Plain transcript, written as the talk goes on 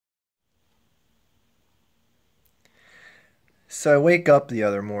So I wake up the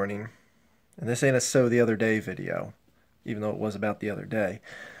other morning, and this ain't a "so the other day" video, even though it was about the other day.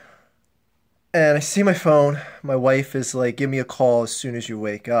 And I see my phone. My wife is like, "Give me a call as soon as you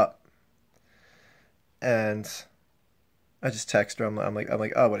wake up." And I just text her. I'm like,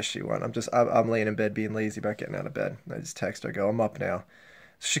 oh, what does she want? I'm laying in bed being lazy about getting out of bed. And I just text her. I go, "I'm up now."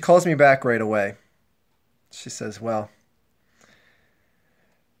 So she calls me back right away. She says, "Well,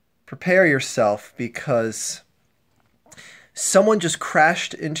 prepare yourself because someone just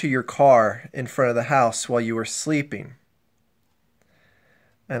crashed into your car in front of the house while you were sleeping."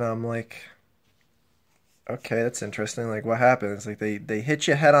 And I'm like, okay, that's interesting. Like, what happened? It's like they hit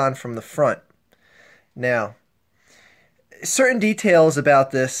you head on from the front. Now, certain details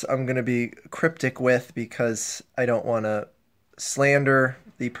about this I'm going to be cryptic with because I don't want to slander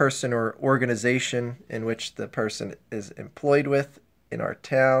the person or organization in which the person is employed with in our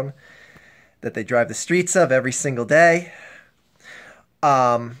town that they drive the streets of every single day.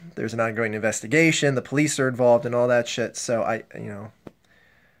 There's an ongoing investigation. The police are involved and all that shit. So I don't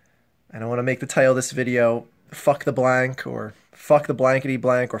want to make the title of this video "Fuck the Blank" or "Fuck the Blankety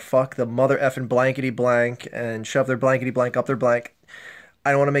Blank" or "Fuck the mother effing blankety blank" and shove their blankety blank up their blank. I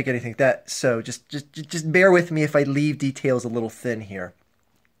don't want to make anything like that. So just bear with me if I leave details a little thin here.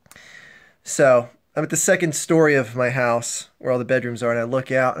 So I'm at the second story of my house where all the bedrooms are, and I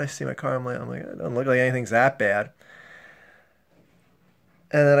look out and I see my car. I'm like, it doesn't look like anything's that bad.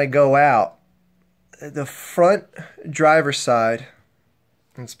 And then I go out. The front driver's side,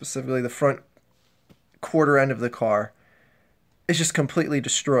 and specifically the front quarter end of the car, is just completely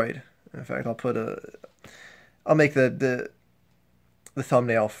destroyed. In fact, I'll make the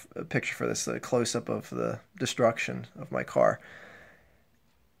thumbnail picture for this, the close up of the destruction of my car.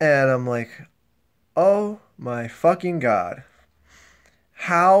 And I'm like, oh my fucking God.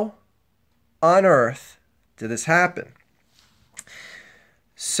 How on earth did this happen?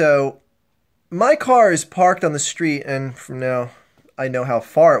 So my car is parked on the street, and from now I know how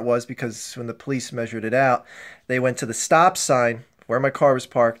far it was because when the police measured it out, they went to the stop sign where my car was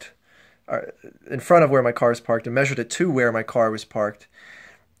parked, in front of where my car was parked, and measured it to where my car was parked,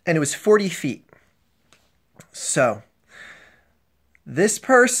 and it was 40 feet. So this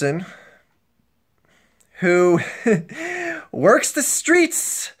person who works the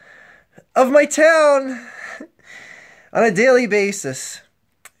streets of my town on a daily basis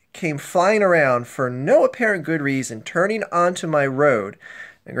came flying around for no apparent good reason, turning onto my road.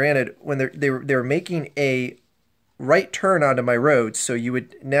 And granted, when they were making a right turn onto my road, so you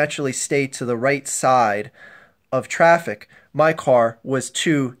would naturally stay to the right side of traffic, my car was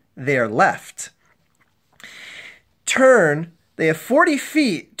to their left. They have 40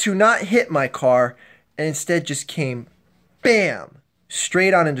 feet to not hit my car, and instead just came, bam,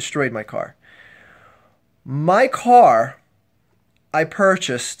 straight on and destroyed my car. My car I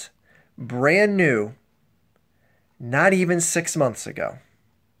purchased brand new not even 6 months ago.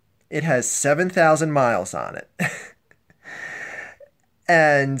 It has 7,000 miles on it.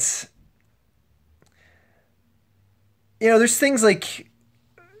 And, there's things like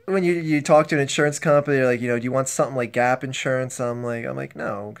when you talk to an insurance company, they're like, do you want something like gap insurance? I'm like,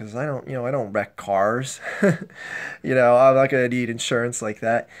 no, because I don't wreck cars. I'm not going to need insurance like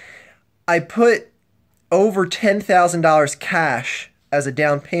that. I put over $10,000 cash as a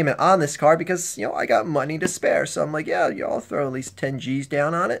down payment on this car because, I got money to spare. So I'm like, yeah, I'll throw at least 10 G's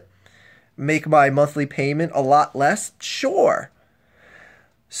down on it. Make my monthly payment a lot less. Sure.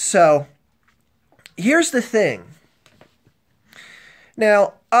 So here's the thing.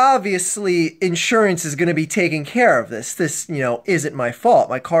 Now, obviously, insurance is going to be taking care of this. This, isn't my fault.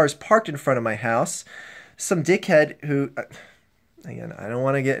 My car is parked in front of my house. Some dickhead who... Again, I don't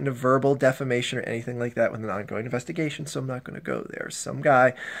want to get into verbal defamation or anything like that with an ongoing investigation, so I'm not going to go there. Some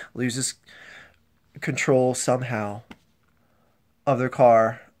guy loses control somehow of their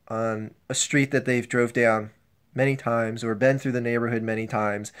car on a street that they've drove down many times or been through the neighborhood many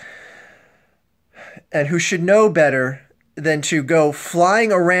times, and who should know better than to go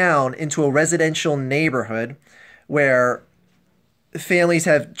flying around into a residential neighborhood where families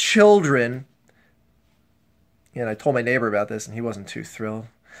have children. And I told my neighbor about this, and he wasn't too thrilled.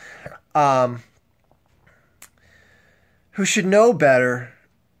 Who should know better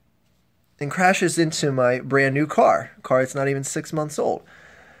and crashes into my brand new car. A car that's not even 6 months old.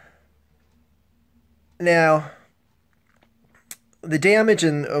 Now, the damage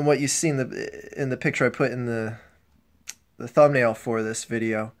and what you see in the picture I put in the thumbnail for this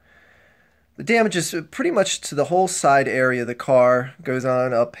video, the damage is pretty much to the whole side area of the car, goes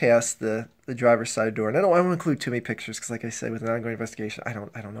on up past the driver's side door. And I don't want to include too many pictures because, like I said, with an ongoing investigation, I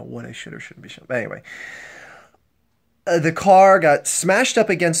don't know what I should or shouldn't be showing. But anyway, The car got smashed up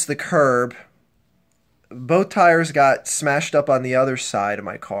against the curb. Both tires got smashed up on the other side of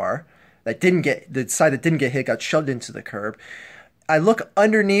my car. The side that didn't get hit got shoved into the curb. I look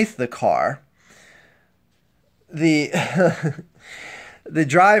underneath the car. The the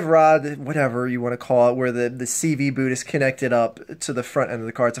drive rod, whatever you want to call it, where the CV boot is connected up to the front end of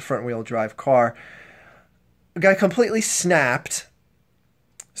the car. It's a front wheel drive car. Got completely snapped.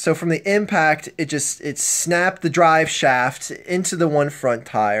 So from the impact, it snapped the drive shaft into the one front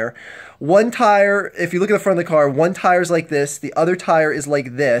tire. One tire, if you look at the front of the car, one tire is like this. The other tire is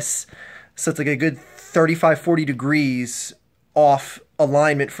like this. So it's like a good 35, 40 degrees off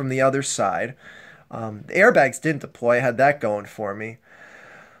alignment from the other side. The airbags didn't deploy. I had that going for me.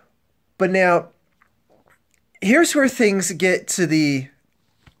 But now, here's where things get to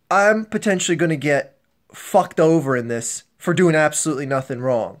I'm potentially going to get fucked over in this for doing absolutely nothing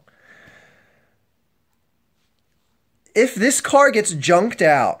wrong. If this car gets junked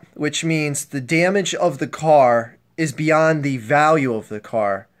out, which means the damage of the car is beyond the value of the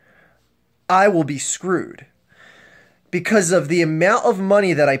car, I will be screwed. Because of the amount of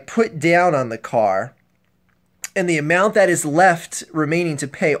money that I put down on the car and the amount that is left remaining to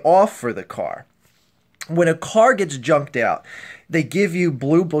pay off for the car. When a car gets junked out, they give you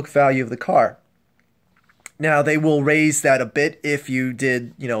blue book value of the car. Now, they will raise that a bit if you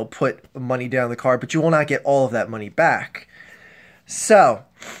did, put money down the car, but you will not get all of that money back. So,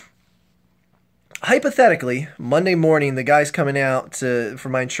 hypothetically, Monday morning, the guy's coming out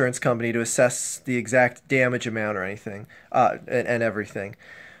from my insurance company to assess the exact damage amount or anything, and everything.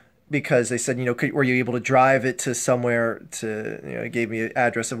 Because they said, were you able to drive it to somewhere it gave me an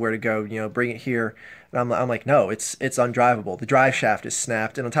address of where to go, bring it here. And I'm like, no, it's undrivable. The drive shaft is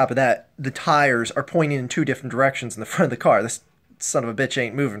snapped. And on top of that, the tires are pointing in two different directions in the front of the car. This son of a bitch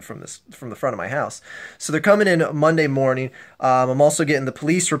ain't moving from the front of my house. So they're coming in Monday morning. I'm also getting the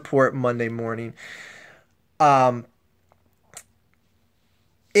police report Monday morning.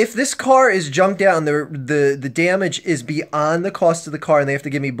 If this car is junked out and the damage is beyond the cost of the car and they have to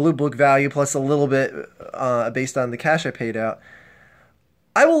give me blue book value plus a little bit based on the cash I paid out,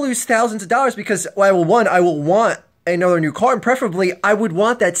 I will lose thousands of dollars because I will want another new car, and preferably I would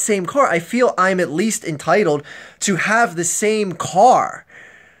want that same car. I feel I'm at least entitled to have the same car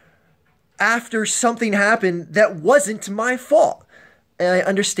after something happened that wasn't my fault. And I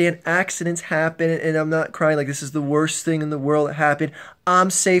understand accidents happen, and I'm not crying like this is the worst thing in the world that happened. I'm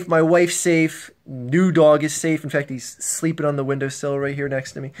safe. My wife's safe. New dog is safe. In fact, he's sleeping on the windowsill right here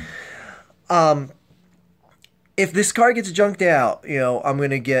next to me. If this car gets junked out, I'm going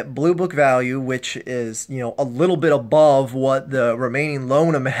to get blue book value, which is, a little bit above what the remaining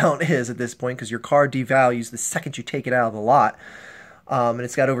loan amount is at this point because your car devalues the second you take it out of the lot. And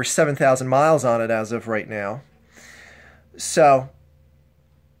it's got over 7,000 miles on it as of right now. So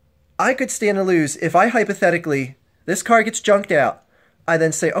I could stand to lose if I hypothetically, this car gets junked out. I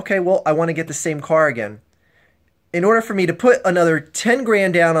then say, okay, well, I want to get the same car again. In order for me to put another 10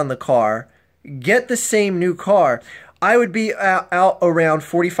 grand down on the car, get the same new car, I would be out around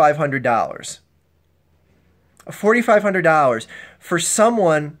 $4,500. $4,500 for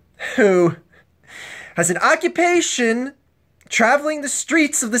someone who has an occupation traveling the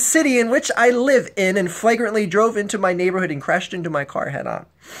streets of the city in which I live in and flagrantly drove into my neighborhood and crashed into my car head on.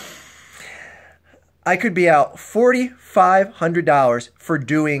 I could be out $4,500 for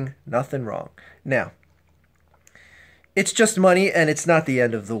doing nothing wrong. Now, it's just money and it's not the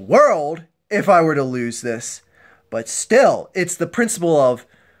end of the world if I were to lose this. But still, it's the principle of,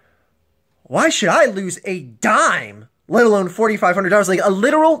 why should I lose a dime, let alone $4,500? Like a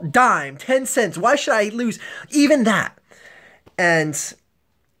literal dime, 10 cents. Why should I lose even that? And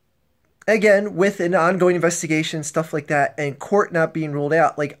again, with an ongoing investigation, stuff like that, and court not being ruled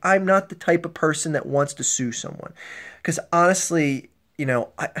out, like I'm not the type of person that wants to sue someone. Because honestly,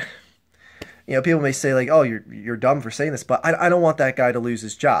 people may say like, oh, you're dumb for saying this, but I don't want that guy to lose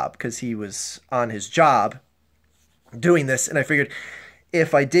his job because he was on his job doing this. And I figured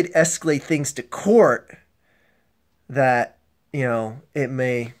if I did escalate things to court, that, it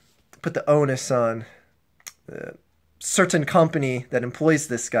may put the onus on the certain company that employs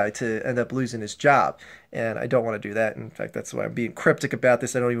this guy to end up losing his job. And I don't want to do that. In fact, that's why I'm being cryptic about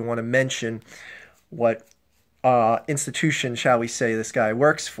this. I don't even want to mention what institution, shall we say, this guy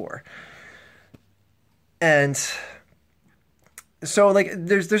works for. And so, like,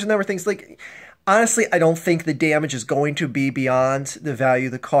 there's a number of things. Like, honestly, I don't think the damage is going to be beyond the value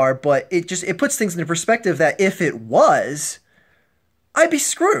of the car, but it puts things into perspective that if it was, I'd be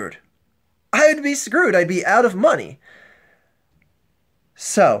screwed. I'd be out of money.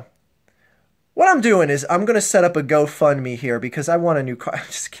 So, what I'm doing is I'm gonna set up a GoFundMe here because I want a new car. I'm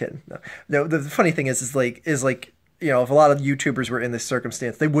just kidding. No, no. The funny thing is like if a lot of YouTubers were in this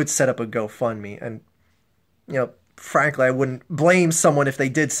circumstance, they would set up a GoFundMe, and frankly, I wouldn't blame someone if they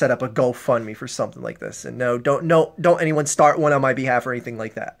did set up a GoFundMe for something like this. And don't anyone start one on my behalf or anything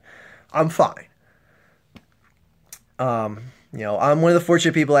like that. I'm fine. I'm one of the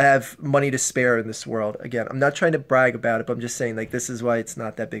fortunate people that have money to spare in this world. Again, I'm not trying to brag about it, but I'm just saying, like, this is why it's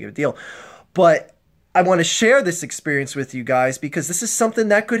not that big of a deal. But I want to share this experience with you guys because this is something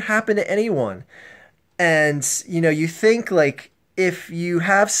that could happen to anyone. And, you think, like, if you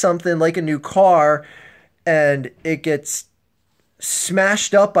have something like a new car and it gets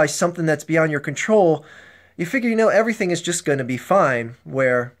smashed up by something that's beyond your control, you figure, everything is just going to be fine.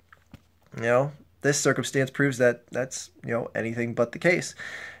 Where, this circumstance proves that that's, anything but the case.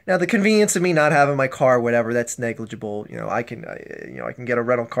 Now, the convenience of me not having my car, whatever, that's negligible. I can get a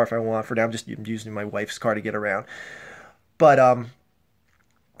rental car if I want. For now, I'm just using my wife's car to get around. But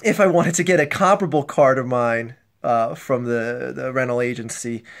if I wanted to get a comparable car to mine from the rental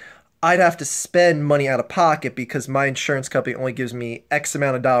agency, I'd have to spend money out of pocket because my insurance company only gives me X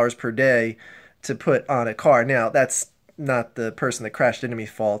amount of dollars per day to put on a car. Now, that's not the person that crashed into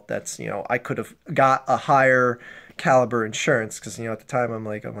me's fault. That's, I could have got a higher caliber insurance because, at the time I'm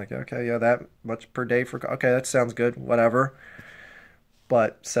like, okay, yeah, that much per day okay, that sounds good, whatever.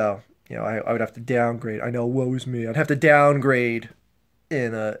 But so, I would have to downgrade. I know, woe is me. I'd have to downgrade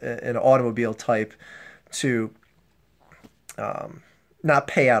in an automobile type to not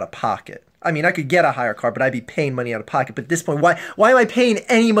pay out of pocket. I mean, I could get a higher car, but I'd be paying money out of pocket. But at this point, why am I paying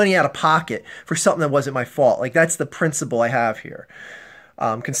any money out of pocket for something that wasn't my fault? Like, that's the principle I have here.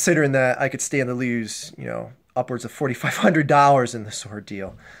 Considering that I could stand to lose, upwards of $4,500 in this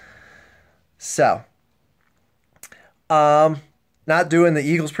ordeal. So, not doing the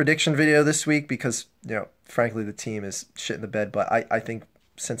Eagles prediction video this week because, frankly, the team is shit in the bed. But I think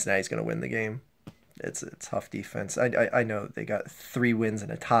Cincinnati's going to win the game. It's a tough defense. I know they got 3 wins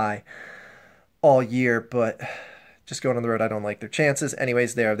and a tie all year, but just going on the road, I don't like their chances.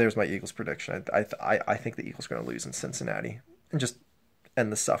 Anyways, there's my Eagles prediction. I think the Eagles are going to lose in Cincinnati and just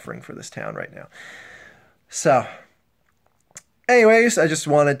end the suffering for this town right now. So, anyways, I just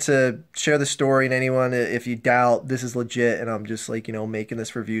wanted to share the story. And anyone, if you doubt this is legit and I'm just like, making this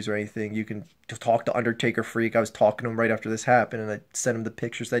for views or anything, you can talk to Undertaker Freak. I was talking to him right after this happened, and I sent him the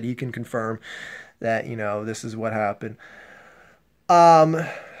pictures that he can confirm that, this is what happened.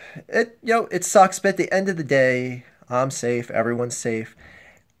 It sucks, but at the end of the day, I'm safe. Everyone's safe.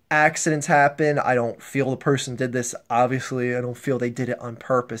 Accidents happen. I don't feel the person did this. Obviously, I don't feel they did it on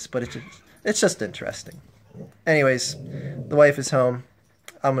purpose, but it's just interesting. Anyways, the wife is home.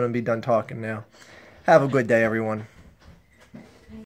 I'm going to be done talking now. Have a good day, everyone.